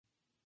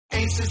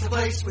Ace is the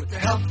place with the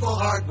helpful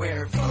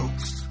hardware,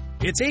 folks.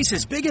 It's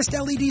Ace's biggest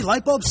LED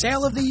light bulb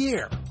sale of the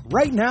year.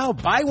 Right now,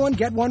 buy one,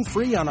 get one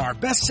free on our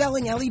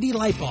best-selling LED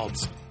light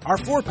bulbs. Our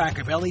 4-pack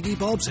of LED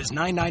bulbs is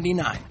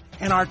 $9.99,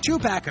 and our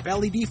 2-pack of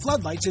LED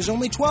floodlights is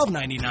only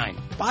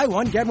 $12.99. Buy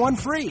one, get one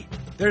free.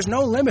 There's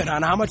no limit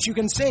on how much you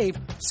can save,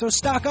 so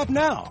stock up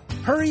now.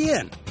 Hurry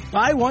in.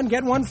 Buy one,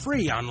 get one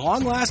free on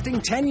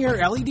long-lasting 10-year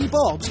LED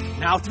bulbs,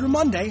 now through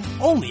Monday,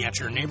 only at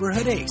your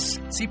neighborhood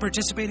Ace. See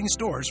participating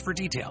stores for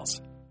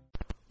details.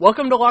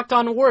 Welcome to Locked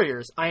On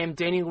Warriors. I am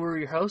Danny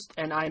Leroux, your host,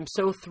 and I am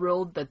so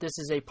thrilled that this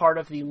is a part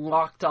of the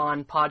Locked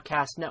On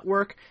Podcast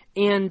Network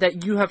and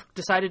that you have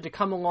decided to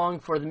come along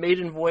for the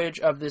maiden voyage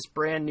of this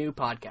brand new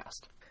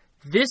podcast.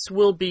 This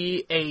will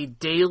be a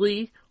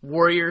daily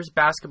Warriors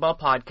basketball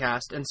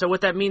podcast, and so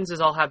what that means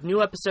is I'll have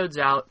new episodes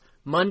out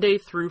Monday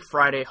through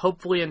Friday,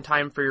 hopefully in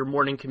time for your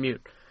morning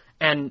commute.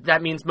 And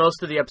that means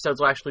most of the episodes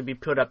will actually be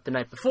put up the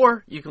night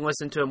before. You can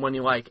listen to them when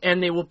you like.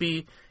 And they will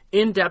be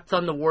in-depth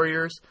on the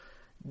Warriors.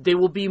 They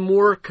will be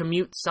more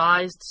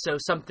commute-sized, so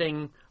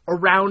something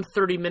around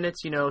 30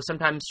 minutes,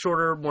 sometimes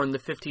shorter, more in the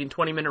 15,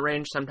 20-minute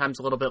range, sometimes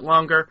a little bit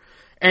longer.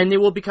 And they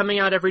will be coming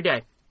out every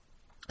day.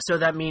 So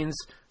that means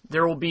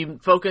there will be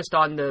focused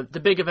on the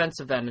big events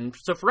of then. And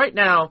so for right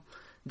now,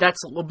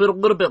 that's a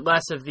little bit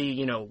less of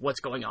the, what's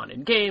going on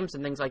in games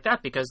and things like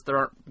that, because there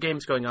aren't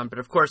games going on. But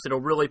of course, it'll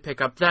really pick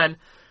up then.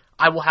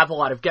 I will have a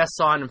lot of guests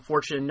on. I'm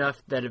fortunate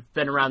enough that have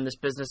been around this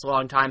business a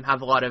long time,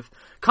 have a lot of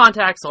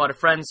contacts, a lot of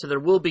friends, so there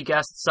will be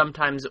guests.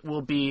 Sometimes it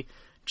will be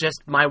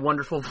just my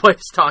wonderful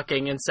voice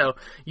talking, and so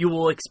you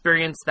will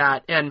experience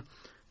that. And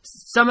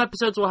some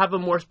episodes will have a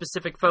more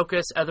specific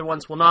focus, other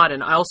ones will not,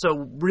 and I also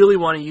really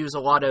want to use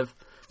a lot of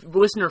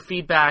listener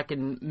feedback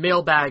and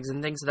mailbags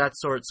and things of that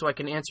sort so I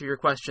can answer your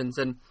questions,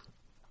 and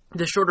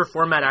the shorter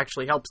format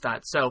actually helps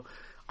that. So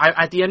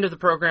at the end of the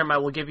program, I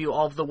will give you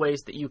all of the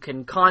ways that you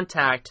can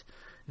contact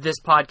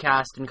this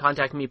podcast and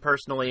contact me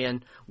personally,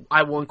 and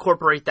I will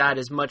incorporate that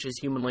as much as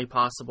humanly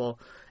possible.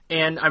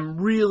 And I'm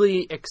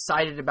really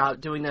excited about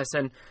doing this,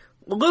 and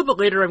a little bit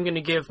later I'm going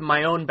to give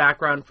my own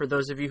background for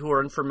those of you who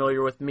are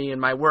unfamiliar with me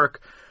and my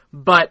work,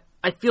 but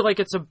I feel like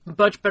it's a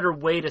much better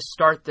way to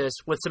start this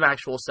with some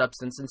actual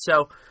substance. And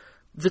so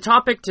the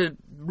topic to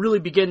really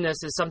begin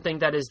this is something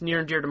that is near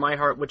and dear to my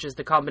heart, which is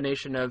the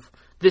combination of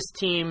this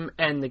team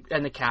and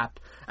the cap.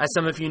 As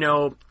some of you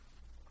know,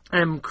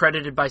 I'm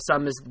credited by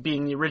some as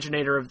being the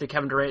originator of the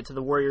Kevin Durant to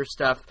the Warriors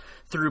stuff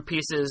through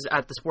pieces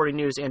at the Sporting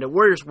News and at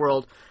Warriors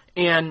World.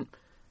 And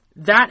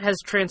that has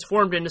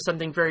transformed into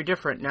something very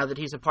different now that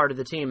he's a part of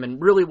the team.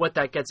 And really what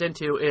that gets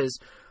into is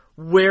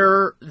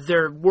where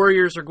their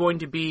Warriors are going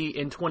to be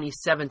in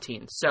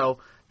 2017. So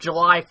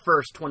July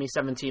 1st,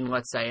 2017,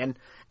 let's say. And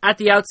at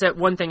the outset,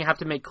 one thing I have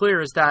to make clear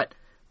is that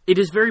it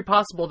is very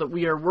possible that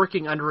we are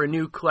working under a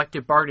new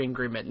collective bargaining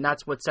agreement, and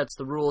that's what sets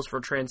the rules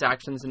for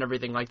transactions and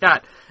everything like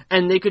that.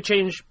 And they could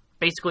change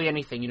basically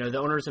anything. The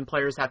owners and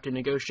players have to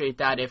negotiate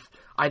that if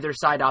either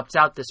side opts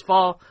out this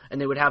fall, and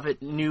they would have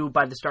it new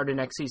by the start of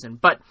next season.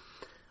 But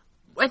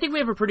I think we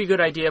have a pretty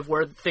good idea of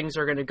where things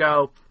are going to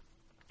go,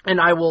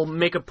 and I will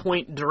make a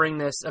point during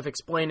this of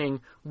explaining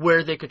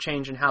where they could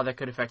change and how that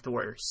could affect the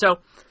Warriors. So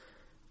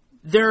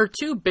there are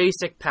two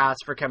basic paths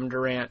for Kevin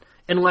Durant,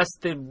 unless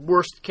the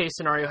worst case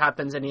scenario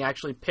happens and he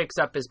actually picks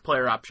up his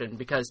player option,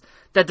 because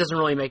that doesn't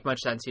really make much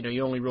sense.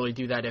 You only really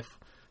do that if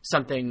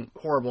something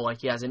horrible,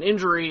 like he has an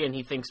injury and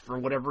he thinks for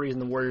whatever reason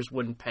the Warriors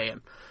wouldn't pay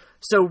him.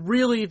 So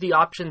really the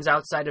options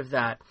outside of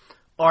that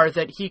are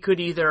that he could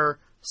either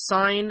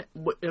sign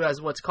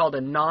as what's called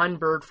a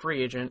non-bird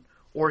free agent,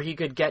 or he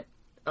could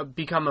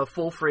become a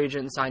full free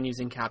agent and sign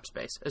using cap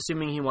space,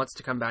 assuming he wants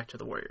to come back to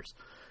the Warriors.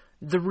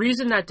 The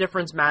reason that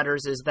difference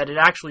matters is that it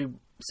actually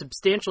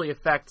substantially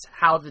affects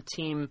how the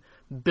team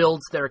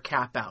builds their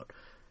cap out.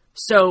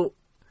 So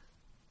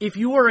if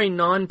you are a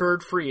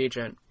non-bird free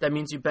agent, that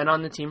means you've been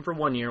on the team for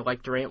 1 year,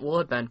 like Durant will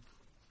have been,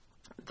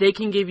 they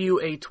can give you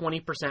a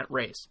 20%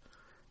 raise.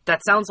 That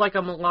sounds like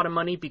a lot of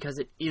money because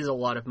it is a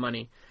lot of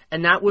money.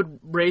 And that would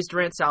raise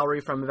Durant's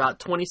salary from about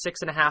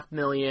 $26.5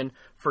 million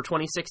for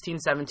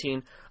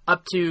 2016-17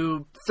 up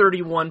to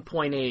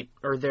 $31.8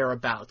 or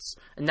thereabouts.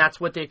 And that's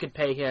what they could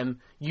pay him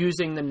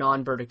using the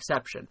non-bird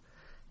exception.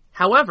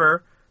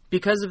 However,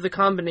 because of the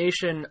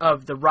combination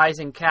of the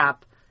rising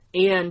cap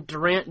and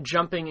Durant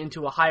jumping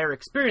into a higher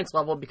experience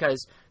level,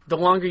 because the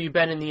longer you've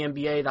been in the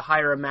NBA, the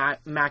higher a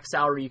max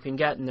salary you can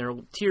get, and there are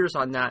tiers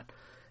on that.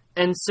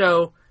 And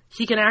so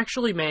he can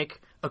actually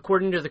make,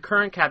 according to the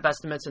current cap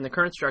estimates in the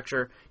current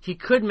structure, he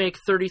could make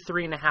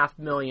 $33.5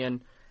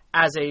 million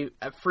as a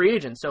free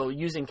agent, so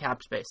using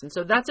cap space. And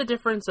so that's a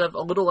difference of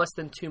a little less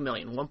than $2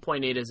 million.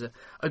 1.8 is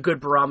a good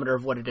barometer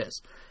of what it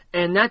is.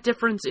 And that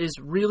difference is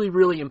really,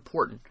 really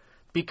important,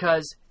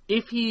 because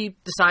if he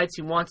decides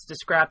he wants to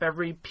scrap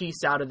every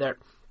piece out of there,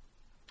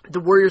 the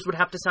Warriors would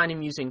have to sign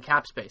him using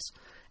cap space.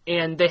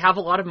 And they have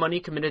a lot of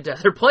money committed to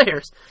other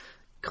players.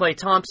 Klay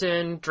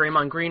Thompson,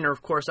 Draymond Green are,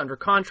 of course, under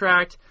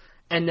contract.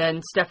 And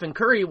then Stephen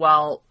Curry,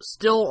 while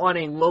still on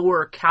a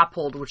lower cap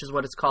hold, which is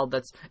what it's called,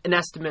 that's an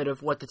estimate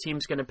of what the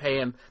team's going to pay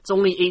him. It's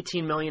only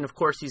 $18 million. Of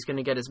course, he's going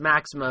to get his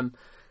maximum.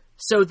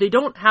 So they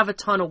don't have a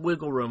ton of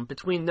wiggle room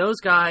between those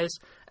guys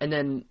and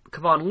then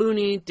Kevon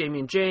Looney,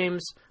 Damian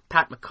James,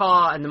 Pat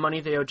McCaw, and the money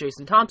they owe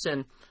Jason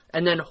Thompson,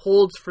 and then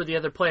holds for the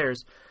other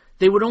players.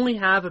 They would only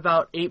have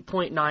about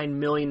 $8.9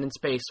 million in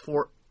space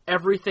for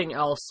everything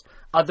else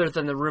other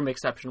than the room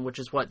exception, which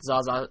is what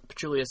Zaza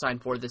Pachulia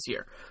signed for this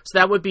year. So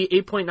that would be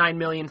 $8.9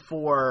 million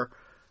for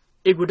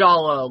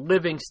Iguodala,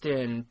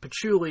 Livingston,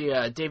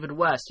 Pachulia, David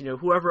West,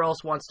 whoever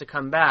else wants to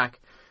come back.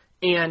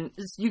 And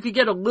you could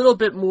get a little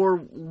bit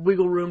more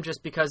wiggle room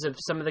just because of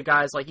some of the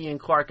guys like Ian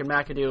Clark and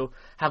McAdoo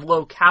have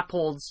low cap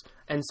holds,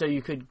 and so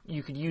you could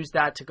use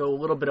that to go a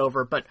little bit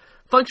over. But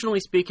functionally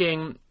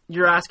speaking,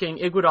 you're asking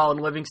Iguodala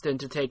and Livingston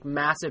to take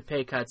massive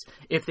pay cuts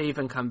if they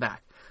even come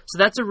back. So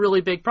that's a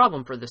really big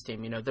problem for this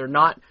team. They're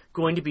not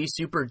going to be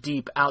super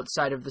deep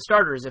outside of the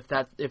starters if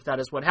that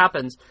is what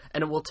happens,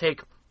 and it will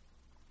take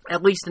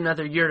at least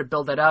another year to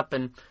build that up,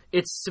 and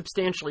it's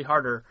substantially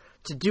harder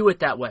to do it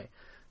that way.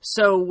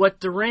 So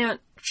what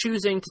Durant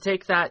choosing to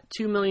take that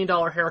 $2 million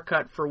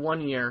haircut for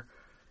 1 year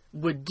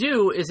would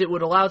do is it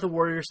would allow the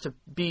Warriors to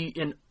be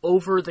an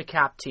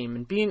over-the-cap team.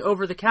 And being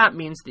over-the-cap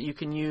means that you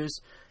can use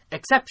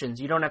exceptions.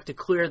 You don't have to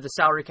clear the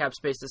salary cap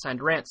space to sign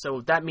Durant.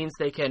 So that means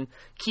they can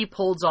keep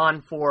holds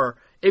on for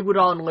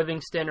Iguodala and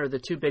Livingston are the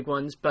two big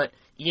ones, but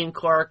Ian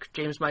Clark,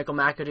 James Michael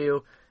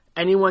McAdoo,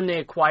 anyone they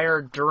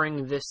acquire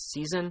during this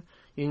season,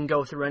 you can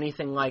go through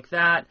anything like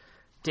that.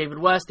 David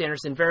West,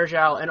 Anderson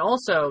Varejao, and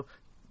also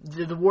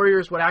the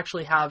Warriors would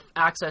actually have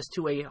access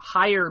to a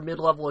higher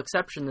mid-level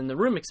exception than the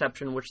room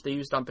exception, which they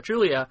used on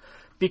Pachulia,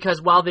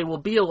 because while they will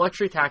be a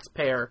luxury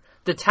taxpayer,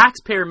 the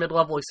taxpayer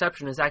mid-level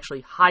exception is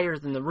actually higher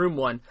than the room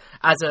one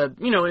as an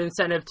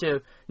incentive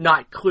to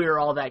not clear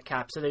all that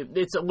cap. So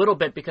it's a little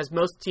bit because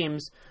most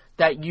teams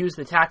that use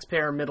the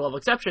taxpayer mid-level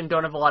exception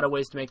don't have a lot of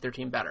ways to make their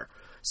team better.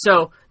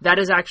 So that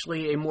is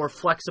actually a more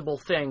flexible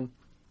thing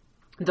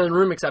than the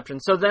room exception.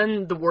 So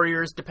then the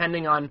Warriors,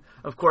 depending on,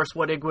 of course,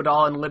 what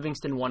Iguodala and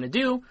Livingston want to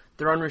do,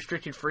 they're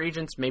unrestricted free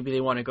agents. Maybe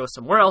they want to go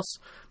somewhere else.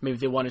 Maybe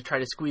they want to try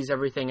to squeeze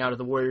everything out of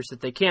the Warriors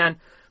that they can.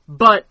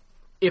 But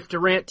if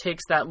Durant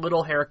takes that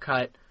little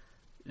haircut,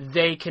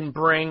 they can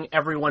bring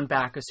everyone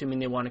back, assuming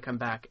they want to come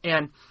back.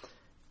 And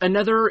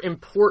another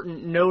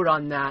important note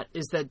on that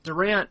is that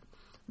Durant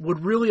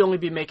would really only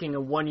be making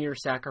a 1-year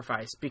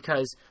sacrifice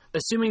because,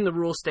 assuming the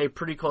rules stay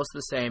pretty close to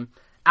the same,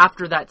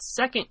 after that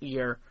second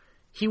year,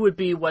 he would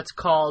be what's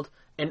called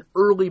an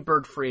early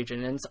bird free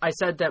agent. And I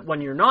said that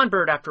when you're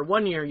non-bird, after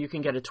 1 year, you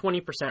can get a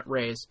 20%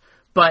 raise.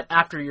 But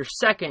after your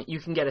second, you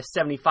can get a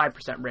 75%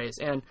 raise.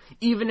 And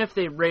even if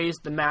they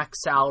raised the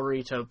max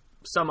salary to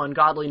some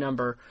ungodly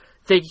number,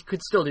 they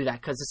could still do that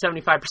because a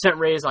 75%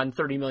 raise on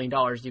 $30 million,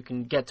 you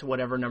can get to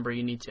whatever number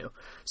you need to.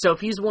 So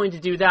if he's willing to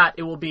do that,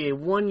 it will be a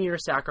 1-year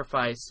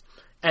sacrifice.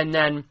 And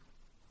then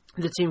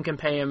the team can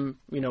pay him,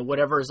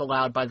 whatever is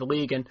allowed by the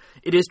league. And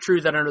it is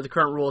true that under the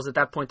current rules, at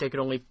that point, they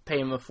could only pay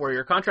him a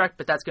 4-year contract,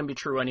 but that's going to be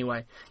true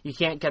anyway. You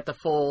can't get the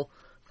full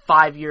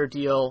 5-year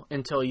deal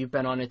until you've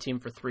been on a team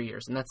for 3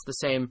 years. And that's the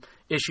same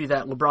issue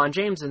that LeBron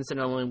James,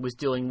 incidentally, was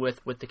dealing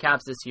with the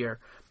Cavs this year,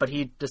 but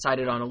he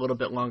decided on a little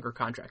bit longer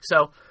contract.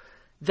 So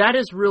that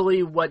is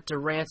really what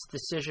Durant's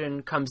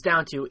decision comes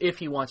down to if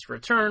he wants to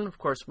return. Of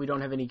course, we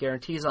don't have any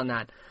guarantees on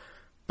that.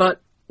 But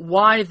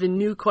why the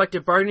new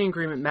collective bargaining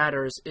agreement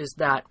matters is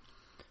that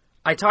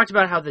I talked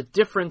about how the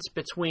difference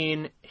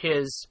between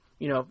his,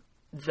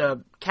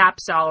 the cap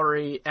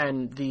salary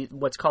and the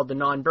what's called the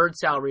non-bird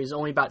salary is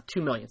only about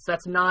 $2 million. So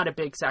that's not a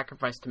big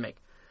sacrifice to make.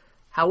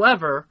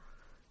 However,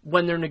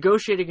 when they're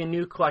negotiating a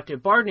new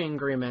collective bargaining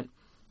agreement,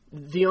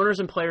 the owners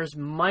and players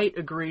might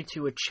agree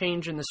to a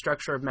change in the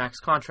structure of max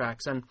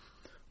contracts. And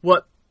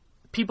what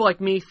people like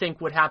me think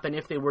would happen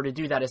if they were to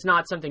do that is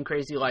not something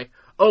crazy like,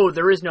 oh,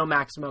 there is no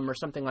maximum or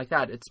something like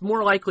that. It's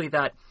more likely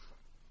that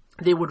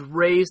they would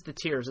raise the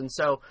tiers. And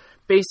so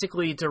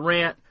basically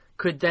Durant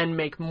could then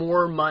make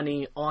more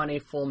money on a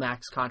full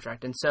max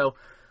contract. And so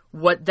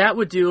what that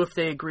would do if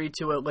they agreed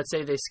to it, let's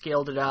say they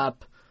scaled it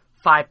up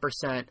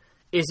 5%,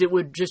 is it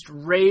would just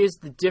raise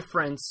the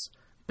difference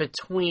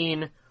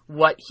between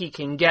what he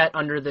can get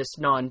under this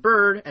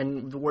non-bird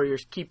and the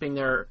Warriors keeping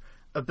their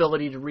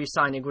ability to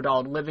re-sign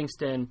Iguodala and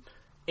Livingston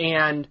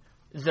and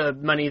the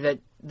money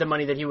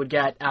that he would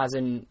get as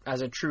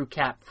a true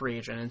cap free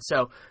agent. And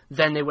so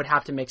then they would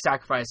have to make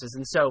sacrifices.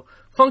 And so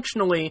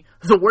functionally,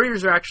 the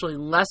Warriors are actually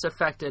less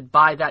affected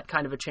by that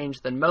kind of a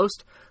change than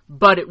most,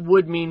 but it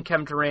would mean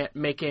Kevin Durant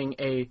making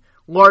a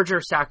larger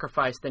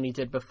sacrifice than he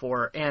did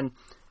before. And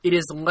it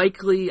is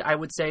likely, I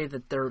would say,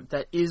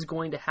 that is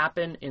going to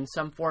happen in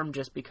some form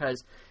just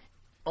because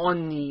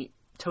on the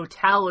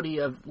totality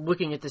of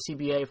looking at the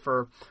CBA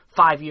for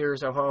 5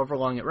 years or however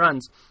long it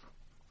runs,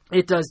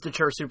 it does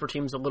deter super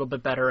teams a little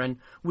bit better. And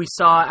we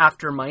saw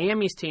after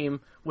Miami's team,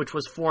 which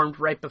was formed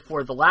right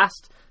before the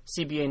last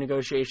CBA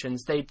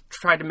negotiations, they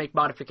tried to make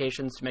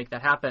modifications to make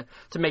that happen,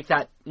 to make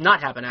that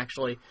not happen,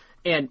 actually.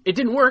 And it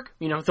didn't work.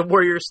 The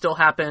Warriors still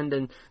happened,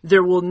 and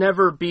there will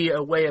never be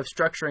a way of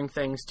structuring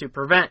things to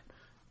prevent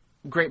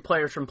great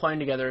players from playing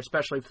together,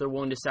 especially if they're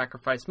willing to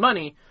sacrifice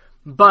money.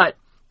 But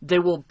they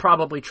will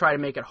probably try to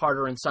make it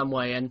harder in some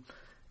way. And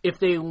if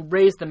they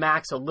raise the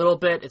max a little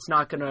bit, it's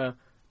not going to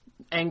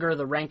anger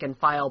the rank and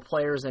file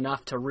players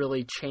enough to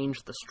really change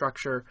the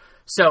structure.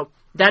 So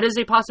that is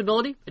a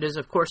possibility. It is,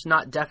 of course,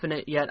 not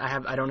definite yet.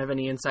 I don't have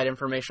any inside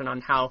information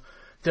on how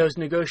those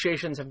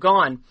negotiations have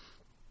gone.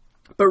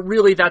 But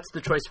really, that's the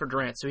choice for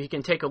Durant. So he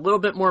can take a little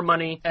bit more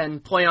money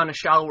and play on a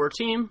shallower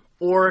team,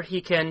 or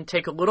he can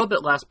take a little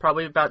bit less,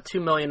 probably about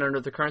 $2 million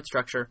under the current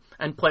structure,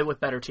 and play with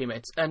better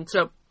teammates. And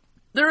so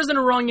there isn't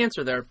a wrong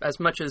answer there. As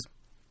much as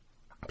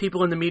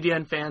people in the media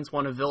and fans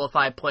want to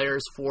vilify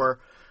players for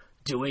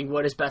doing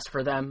what is best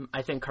for them,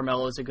 I think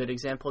Carmelo is a good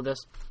example of this.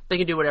 They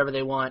can do whatever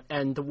they want,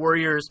 and the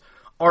Warriors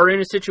are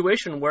in a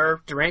situation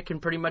where Durant can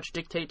pretty much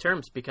dictate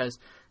terms because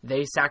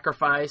they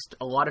sacrificed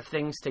a lot of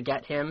things to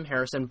get him,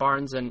 Harrison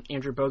Barnes and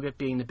Andrew Bogut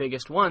being the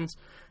biggest ones,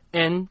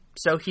 and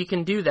so he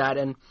can do that,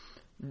 and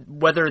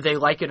whether they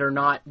like it or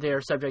not,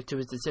 they're subject to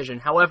his decision.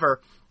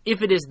 However,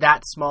 if it is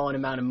that small an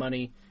amount of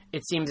money,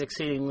 it seems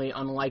exceedingly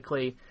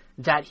unlikely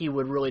that he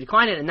would really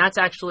decline it. And that's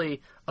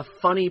actually a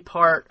funny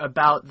part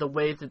about the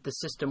way that the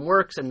system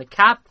works. And the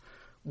cap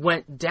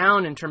went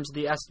down in terms of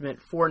the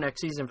estimate for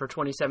next season for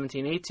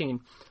 2017-18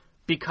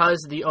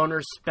 because the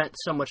owners spent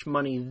so much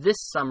money this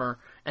summer.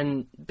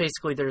 And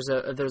basically there's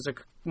a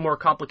more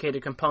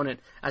complicated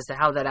component as to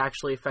how that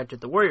actually affected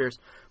the Warriors.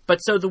 But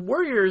so the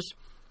Warriors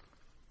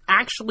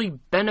actually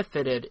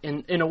benefited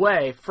in a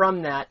way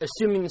from that,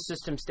 assuming the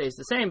system stays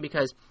the same,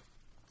 because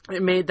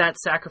it made that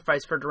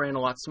sacrifice for Durant a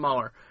lot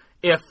smaller.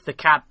 If the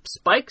cap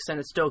spikes, and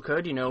it still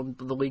could,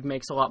 the league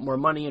makes a lot more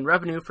money in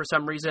revenue for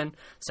some reason,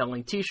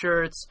 selling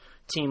T-shirts,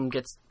 team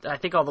gets, I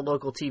think all the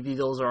local TV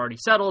deals are already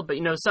settled, but,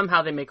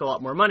 somehow they make a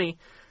lot more money,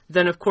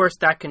 then of course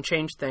that can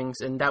change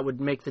things, and that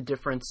would make the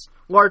difference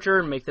larger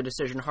and make the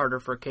decision harder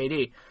for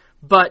KD.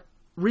 But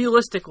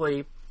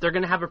realistically, they're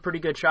going to have a pretty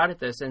good shot at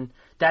this, and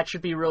that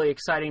should be really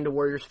exciting to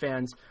Warriors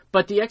fans.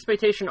 But the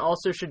expectation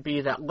also should be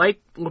that, like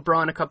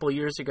LeBron a couple of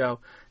years ago,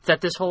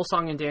 that this whole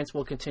song and dance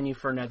will continue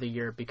for another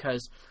year,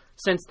 because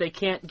since they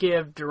can't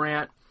give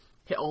Durant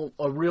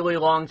a really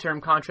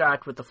long-term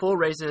contract with the full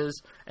raises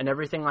and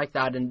everything like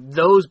that, and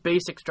those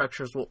basic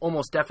structures will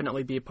almost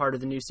definitely be a part of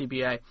the new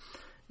CBA,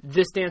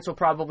 this dance will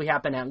probably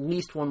happen at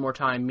least one more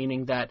time,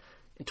 meaning that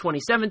in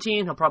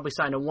 2017, he'll probably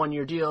sign a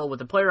one-year deal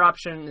with a player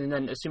option, and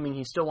then assuming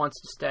he still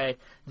wants to stay,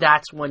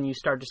 that's when you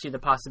start to see the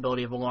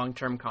possibility of a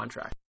long-term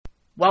contract.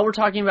 While we're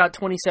talking about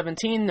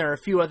 2017, there are a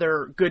few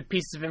other good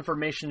pieces of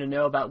information to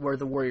know about where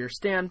the Warriors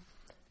stand.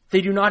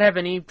 They do not have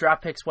any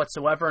draft picks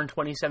whatsoever in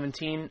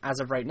 2017 as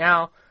of right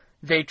now.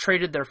 They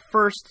traded their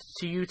first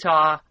to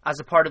Utah as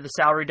a part of the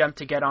salary dump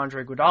to get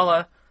Andre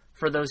Iguodala.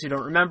 For those who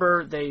don't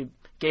remember, they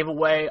gave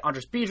away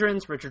Andres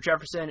Biedrins, Richard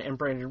Jefferson, and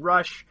Brandon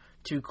Rush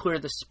to clear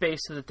the space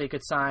so that they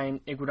could sign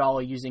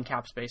Iguodala using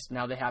cap space.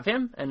 Now they have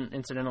him, and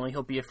incidentally,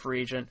 he'll be a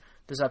free agent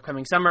this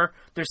upcoming summer.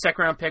 Their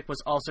second-round pick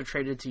was also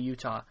traded to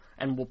Utah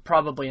and will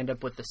probably end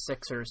up with the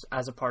Sixers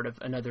as a part of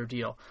another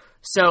deal.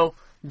 So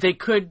they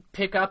could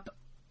pick up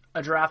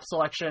a draft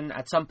selection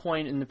at some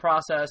point in the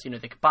process. They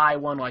could buy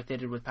one like they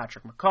did with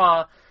Patrick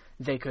McCaw.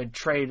 They could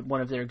trade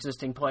one of their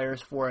existing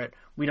players for it.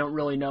 We don't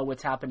really know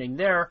what's happening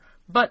there,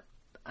 but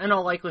in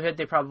all likelihood,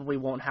 they probably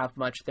won't have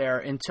much there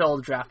until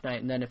draft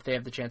night, and then if they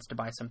have the chance to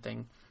buy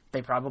something,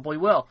 they probably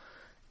will.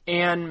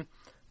 And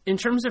in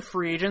terms of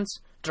free agents,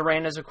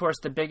 Durant is, of course,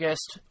 the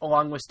biggest,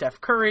 along with Steph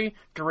Curry.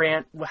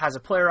 Durant has a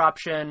player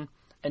option,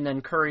 and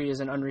then Curry is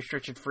an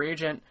unrestricted free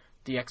agent.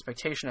 The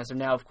expectation as of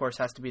now, of course,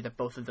 has to be that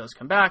both of those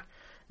come back.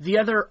 The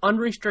other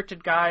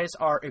unrestricted guys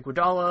are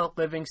Iguodala,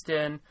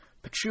 Livingston,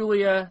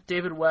 Pachulia,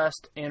 David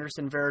West,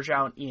 Anderson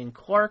Varejao, and Ian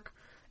Clark.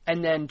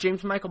 And then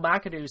James Michael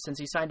McAdoo, since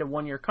he signed a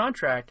one-year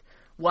contract,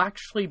 will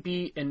actually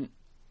be an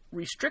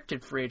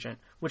restricted free agent,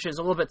 which is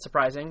a little bit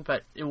surprising,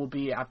 but it will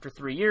be after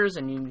 3 years,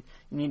 and you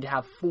need to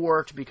have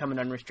 4 to become an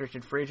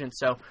unrestricted free agent.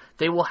 So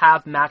they will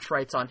have match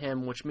rights on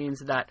him, which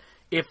means that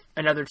if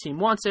another team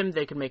wants him,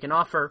 they can make an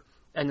offer,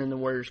 and then the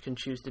Warriors can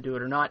choose to do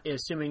it or not,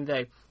 assuming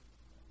they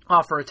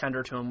offer a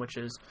tender to him, which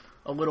is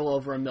a little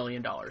over $1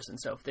 million. And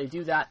so if they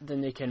do that, then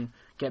they can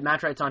get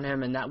match rights on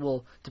him, and that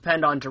will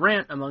depend on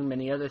Durant, among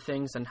many other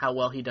things, and how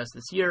well he does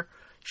this year.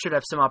 Should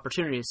have some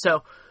opportunities.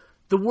 So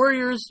the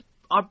Warriors'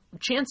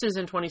 chances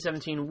in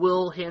 2017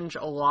 will hinge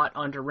a lot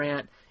on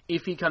Durant.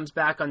 If he comes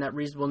back on that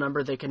reasonable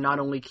number, they can not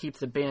only keep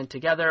the band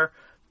together,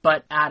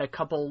 but add a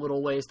couple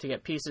little ways to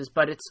get pieces.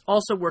 But it's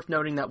also worth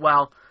noting that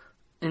while,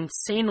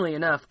 insanely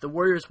enough, the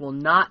Warriors will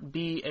not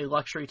be a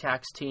luxury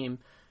tax team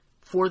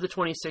for the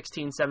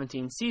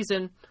 2016-17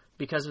 season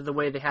because of the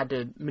way they had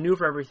to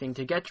maneuver everything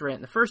to get Durant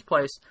in the first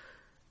place,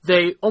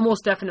 They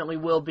almost definitely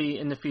will be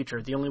in the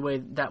future. The only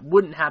way that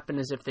wouldn't happen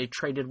is if they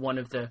traded one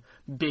of the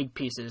big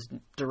pieces,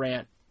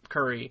 Durant,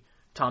 Curry,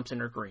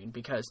 Thompson, or Green,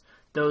 because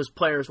those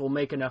players will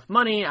make enough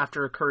money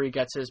after Curry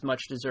gets his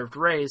much-deserved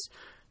raise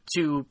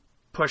to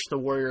push the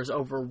Warriors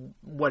over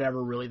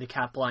whatever really the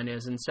cap line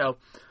is. And so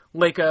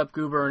Lakeup,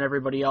 Goober, and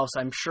everybody else,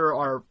 I'm sure,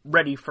 are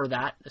ready for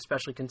that,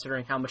 especially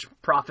considering how much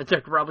profit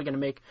they're probably going to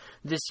make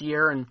this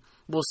year, and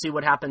we'll see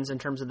what happens in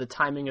terms of the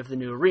timing of the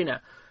new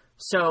arena.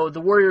 So the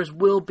Warriors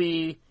will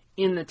be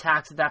in the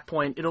tax at that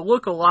point. It'll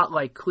look a lot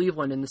like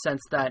Cleveland in the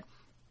sense that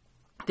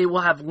they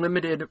will have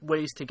limited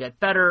ways to get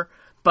better,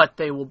 but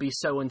they will be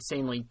so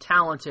insanely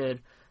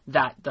talented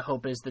that the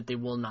hope is that they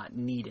will not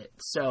need it.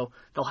 So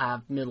they'll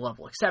have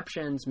mid-level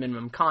exceptions,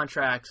 minimum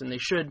contracts, and they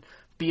should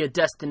be a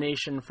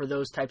destination for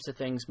those types of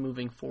things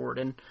moving forward.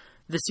 And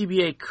the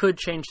CBA could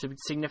change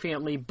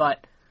significantly,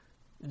 but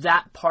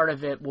that part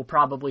of it will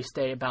probably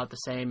stay about the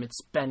same.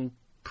 It's been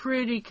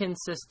pretty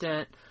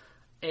consistent,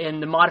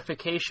 and the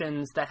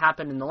modifications that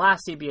happened in the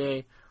last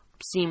CBA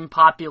seem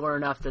popular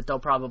enough that they'll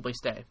probably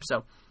stay.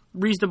 So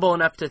reasonable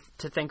enough to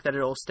think that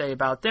it'll stay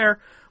about there,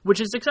 which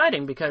is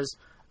exciting because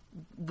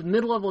the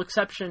mid-level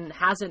exception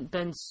hasn't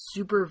been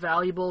super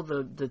valuable.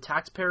 The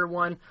taxpayer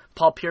one,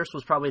 Paul Pierce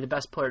was probably the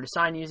best player to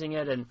sign using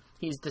it, and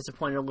he's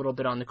disappointed a little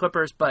bit on the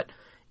Clippers, but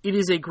it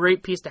is a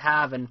great piece to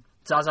have, and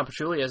Zaza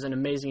Pachulia is an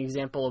amazing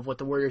example of what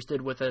the Warriors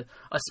did with a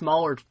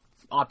smaller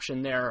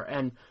option there,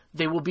 and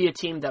they will be a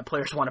team that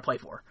players want to play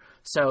for.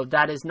 So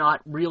that is not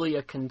really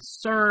a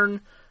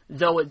concern,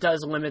 though it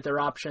does limit their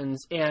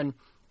options. And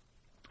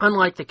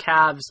unlike the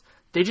Cavs,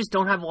 they just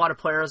don't have a lot of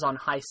players on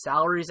high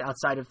salaries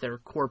outside of their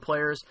core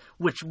players,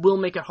 which will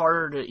make it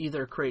harder to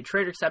either create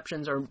trade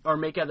exceptions or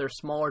make other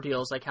smaller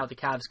deals, like how the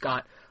Cavs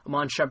got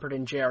Amon Shepherd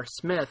and J.R.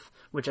 Smith,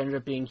 which ended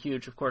up being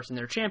huge, of course, in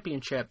their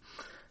championship.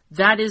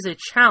 That is a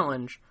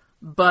challenge,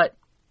 but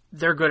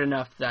they're good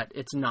enough that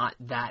it's not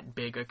that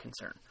big a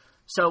concern.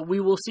 So we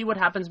will see what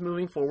happens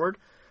moving forward.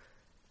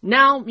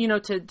 Now,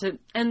 to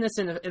end this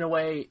in a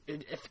way,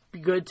 it'd be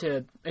good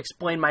to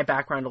explain my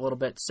background a little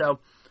bit. So,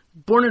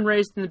 born and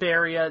raised in the Bay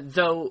Area,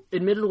 though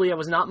admittedly I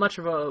was not much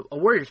of a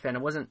Warriors fan. I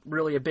wasn't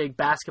really a big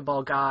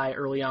basketball guy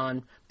early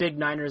on, big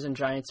Niners and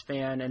Giants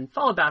fan, and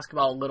followed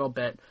basketball a little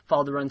bit,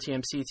 followed the Run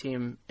TMC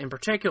team in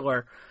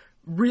particular.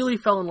 Really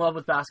fell in love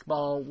with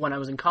basketball when I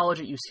was in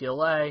college at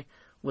UCLA.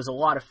 Was a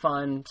lot of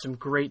fun, some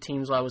great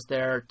teams while I was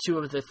there, 2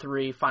 of the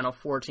 3 Final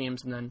Four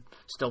teams, and then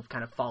still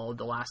kind of followed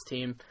the last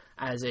team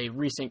as a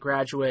recent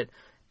graduate.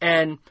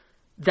 And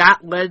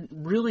that led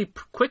really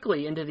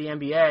quickly into the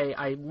NBA.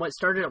 I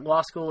started at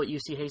law school at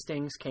UC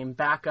Hastings, came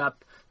back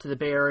up to the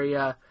Bay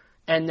Area,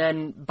 and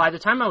then by the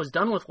time I was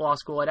done with law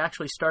school, I'd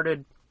actually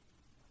started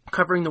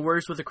covering the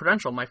Warriors with a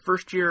credential. My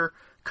first year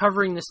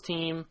covering this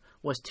team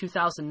was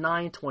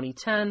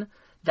 2009-2010.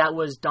 That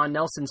was Don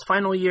Nelson's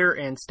final year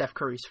and Steph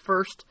Curry's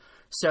first.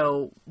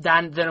 So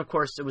then, of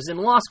course, it was in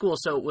law school,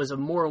 so it was a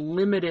more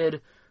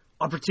limited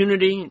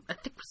opportunity. I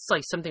think it's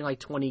like something like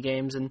 20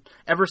 games, and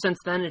ever since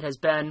then it has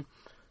been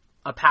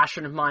a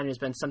passion of mine. It has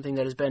been something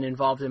that has been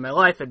involved in my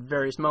life at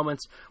various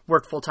moments,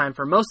 worked full-time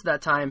for most of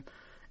that time,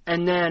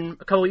 and then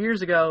a couple of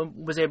years ago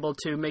was able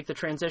to make the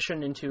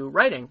transition into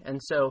writing. And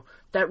so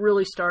that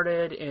really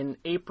started in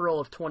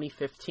April of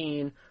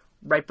 2015,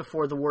 right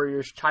before the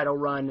Warriors' title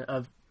run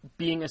of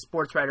being a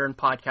sports writer and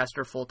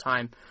podcaster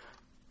full-time.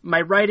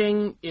 My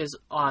writing is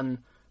on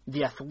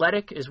The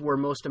Athletic, is where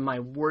most of my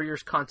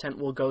Warriors content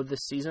will go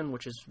this season,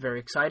 which is very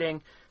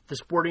exciting. The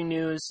Sporting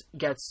News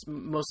gets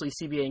mostly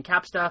CBA and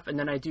cap stuff, and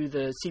then I do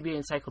the CBA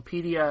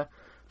Encyclopedia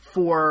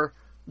for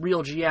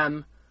Real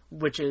GM,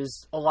 which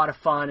is a lot of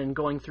fun and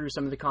going through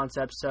some of the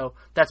concepts. So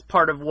that's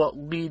part of what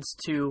leads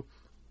to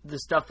the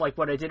stuff like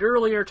what I did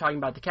earlier, talking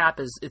about the cap.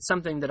 It's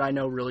something that I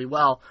know really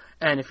well.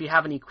 And if you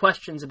have any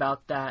questions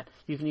about that,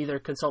 you can either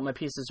consult my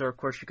pieces or, of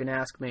course, you can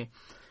ask me.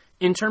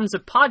 In terms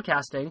of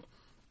podcasting,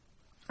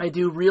 I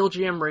do Real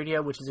GM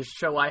Radio, which is a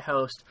show I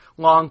host,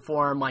 long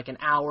form, like an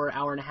hour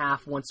and a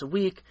half once a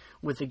week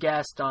with a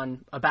guest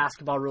on a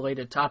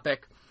basketball-related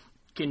topic.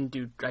 I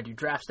do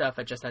draft stuff.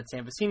 I just had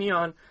Sam Vecini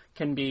on.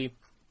 Can be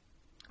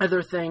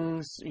other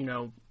things,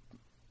 NBA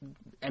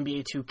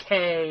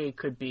 2K,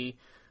 could be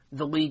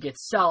the league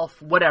itself,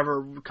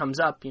 whatever comes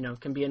up,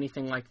 can be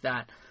anything like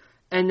that.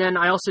 And then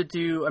I also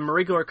do a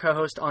regular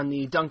co-host on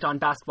the Dunked On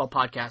Basketball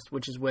podcast,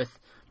 which is with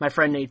my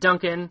friend Nate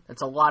Duncan.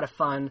 It's a lot of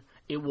fun.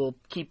 It will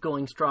keep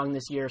going strong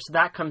this year. So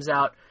that comes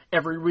out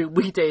every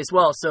weekday as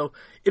well. So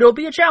it'll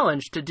be a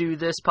challenge to do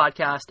this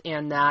podcast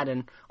and that.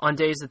 And on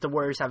days that the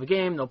Warriors have a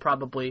game, they'll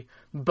probably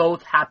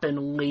both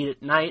happen late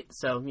at night.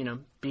 So,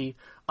 be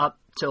up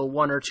till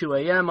 1 or 2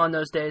 a.m. on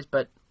those days.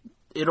 But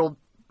it'll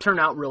turn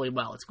out really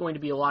well. It's going to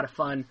be a lot of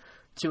fun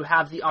to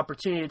have the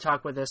opportunity to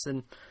talk with us.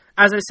 And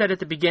as I said at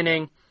the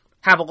beginning,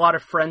 have a lot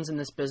of friends in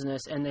this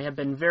business, and they have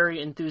been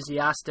very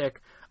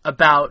enthusiastic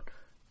about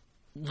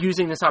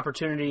using this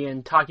opportunity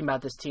and talking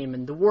about this team.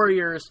 And the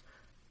Warriors,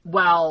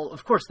 while,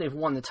 of course, they've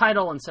won the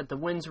title and set the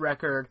wins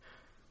record,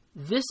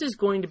 this is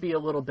going to be a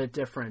little bit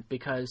different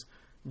because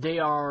they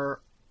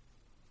are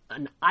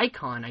an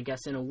icon, I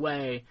guess, in a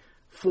way,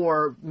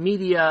 for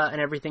media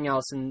and everything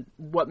else. And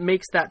what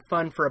makes that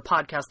fun for a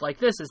podcast like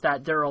this is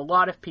that there are a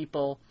lot of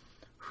people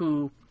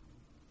who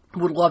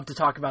would love to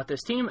talk about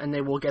this team, and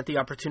they will get the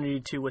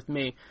opportunity to with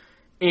me.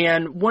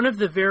 And one of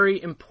the very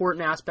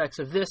important aspects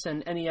of this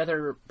and any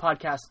other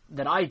podcast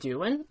that I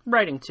do, and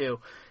writing too,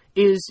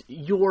 is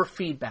your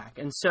feedback.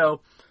 And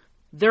so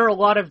there are a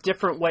lot of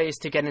different ways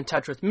to get in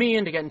touch with me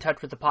and to get in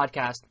touch with the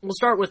podcast. We'll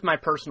start with my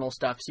personal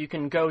stuff. So you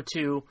can go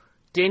to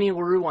Danny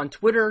Leroux on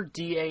Twitter,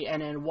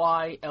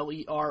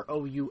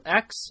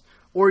 DANNYLEROUX,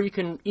 or you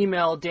can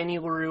email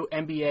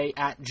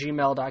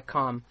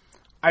DannyLerouxNBA@gmail.com.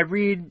 I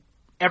read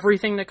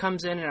everything that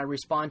comes in and I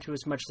respond to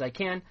as much as I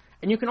can.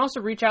 And you can also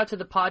reach out to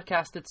the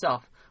podcast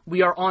itself.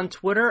 We are on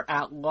Twitter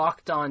at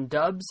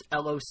LockedOnDubs,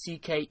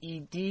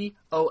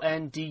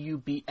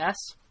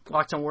 LOCKEDONDUBS.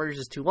 Locked On Warriors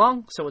is too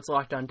long, so it's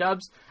Locked On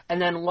Dubs.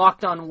 And then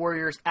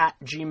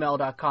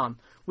LockedOnWarriors@gmail.com.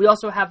 We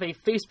also have a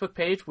Facebook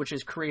page, which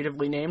is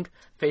creatively named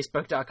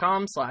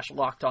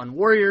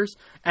Facebook.com/LockedOnWarriors.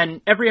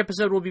 And every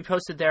episode will be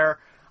posted there.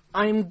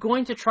 I'm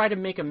going to try to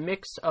make a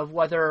mix of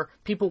whether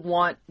people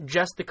want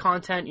just the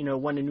content,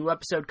 when a new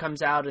episode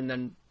comes out and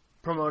then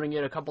promoting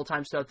it a couple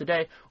times throughout the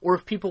day, or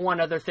if people want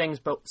other things.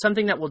 But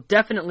something that will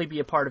definitely be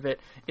a part of it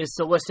is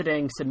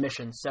soliciting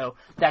submissions. So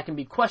that can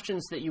be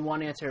questions that you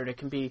want answered. It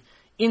can be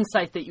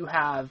insight that you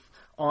have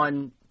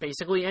on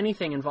basically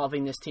anything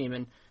involving this team.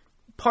 And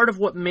part of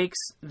what makes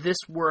this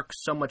work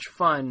so much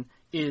fun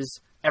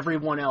is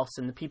everyone else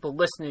and the people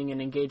listening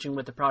and engaging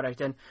with the product.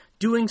 And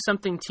doing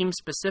something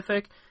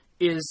team-specific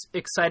is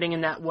exciting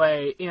in that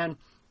way. And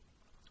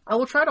I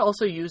will try to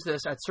also use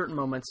this at certain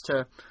moments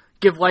to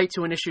give light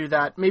to an issue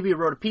that maybe I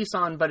wrote a piece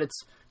on, but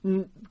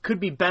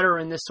could be better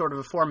in this sort of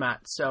a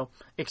format. So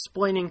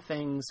explaining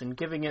things and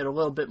giving it a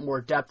little bit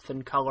more depth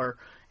and color.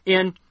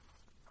 And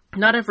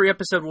not every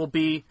episode will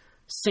be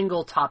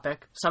single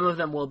topic. Some of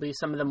them will be,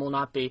 some of them will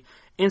not be.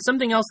 And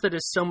something else that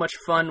is so much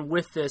fun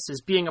with this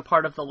is being a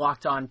part of the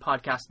Locked On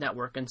Podcast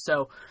Network. And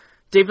so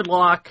David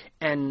Locke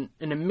and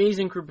an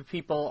amazing group of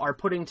people are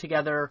putting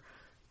together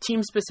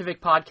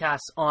team-specific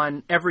podcasts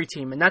on every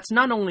team. And that's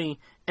not only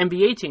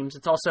NBA teams,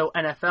 it's also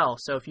NFL.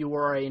 So if you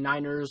are a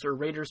Niners or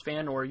Raiders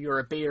fan, or you're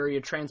a Bay Area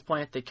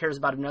transplant that cares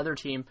about another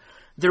team,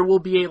 there will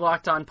be a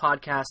Locked On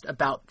podcast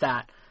about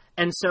that.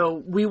 And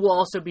so we will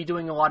also be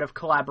doing a lot of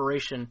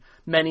collaboration.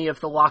 Many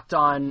of the Locked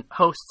On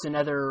hosts and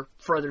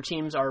for other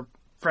teams are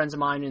friends of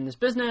mine in this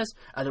business.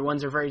 Other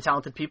ones are very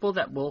talented people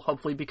that will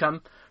hopefully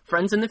become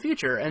friends in the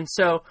future. And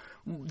so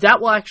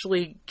that will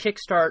actually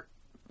kickstart.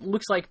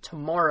 Looks like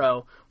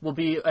tomorrow will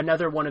be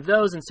another one of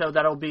those. And so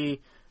that'll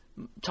be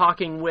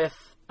talking with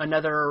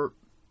another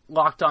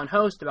Locked On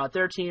host about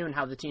their team and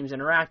how the teams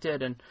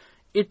interacted. And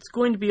it's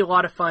going to be a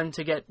lot of fun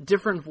to get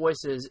different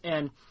voices.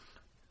 And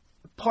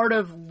part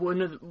of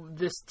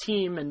this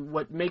team and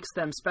what makes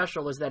them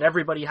special is that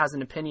everybody has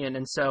an opinion.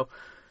 And so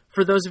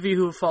for those of you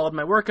who have followed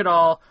my work at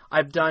all,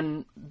 I've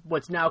done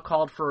what's now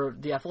called for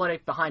The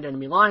Athletic Behind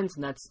Enemy Lines,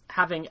 and that's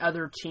having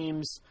other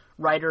teams'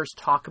 writers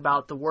talk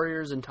about the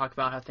Warriors and talk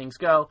about how things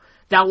go.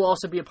 That will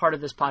also be a part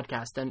of this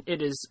podcast, and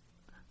it is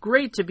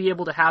great to be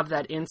able to have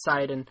that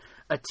insight and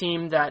a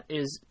team that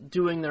is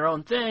doing their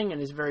own thing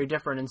and is very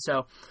different. And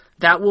so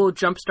that will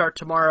jumpstart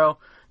tomorrow.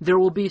 There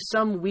will be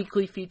some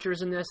weekly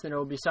features in this, and there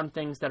will be some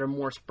things that are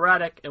more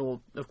sporadic. It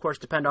will, of course,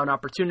 depend on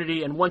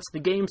opportunity. And once the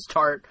games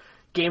start,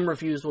 game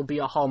reviews will be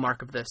a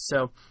hallmark of this.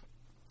 So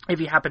if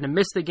you happen to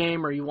miss the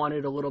game or you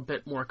wanted a little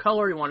bit more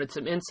color, you wanted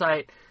some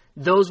insight,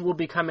 those will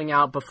be coming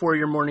out before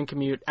your morning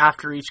commute,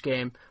 after each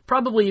game,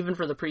 probably even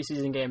for the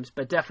preseason games,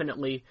 but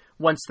definitely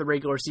once the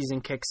regular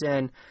season kicks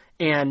in.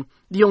 And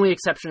the only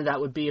exception to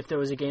that would be if there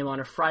was a game on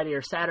a Friday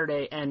or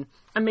Saturday, and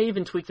I may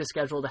even tweak the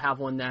schedule to have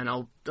one then.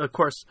 Of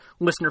course,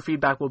 listener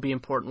feedback will be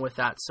important with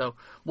that, so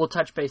we'll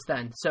touch base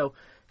then. So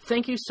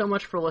thank you so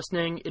much for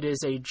listening. It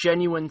is a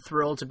genuine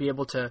thrill to be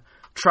able to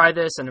try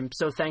this, and I'm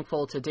so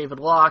thankful to David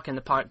Locke and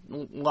the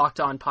Locked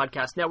On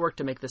Podcast Network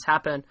to make this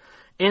happen,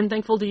 and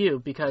thankful to you,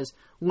 because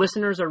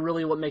listeners are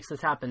really what makes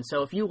this happen.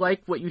 So if you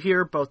like what you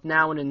hear, both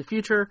now and in the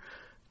future,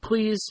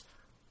 please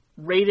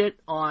rate it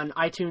on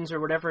iTunes or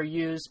whatever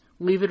you use,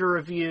 leave it a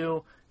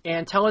review,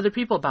 and tell other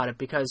people about it,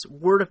 because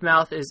word of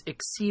mouth is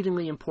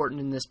exceedingly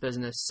important in this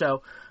business.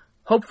 So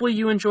hopefully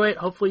you enjoy it.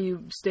 Hopefully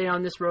you stay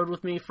on this road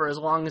with me for as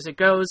long as it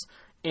goes,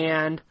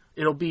 and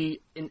it'll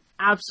be an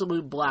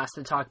absolute blast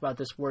to talk about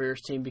this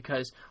Warriors team,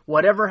 because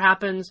whatever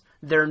happens,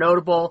 they're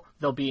notable,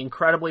 they'll be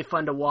incredibly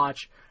fun to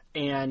watch,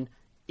 and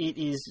it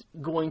is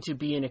going to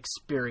be an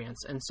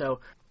experience. And so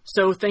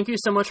thank you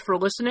so much for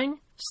listening.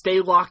 Stay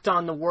locked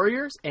on the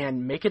Warriors,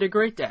 and make it a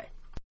great day.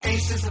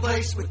 Ace is the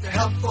place with the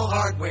helpful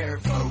hardware,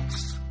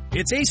 folks.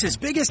 It's Ace's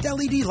biggest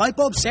LED light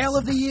bulb sale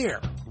of the year.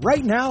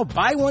 Right now,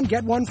 buy one,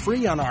 get one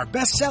free on our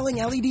best-selling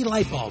LED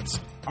light bulbs.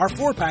 Our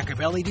 4-pack of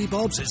LED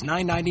bulbs is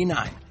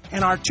 $9.99,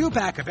 and our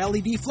 2-pack of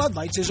LED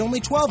floodlights is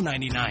only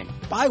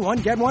 $12.99. Buy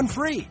one, get one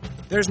free.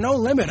 There's no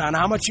limit on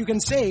how much you can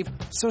save,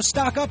 so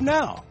stock up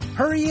now.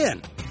 Hurry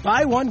in.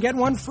 Buy one, get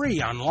one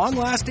free on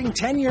long-lasting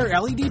 10-year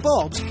LED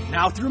bulbs,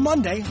 now through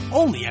Monday,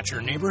 only at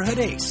your neighborhood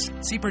Ace.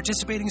 See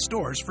participating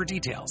stores for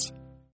details.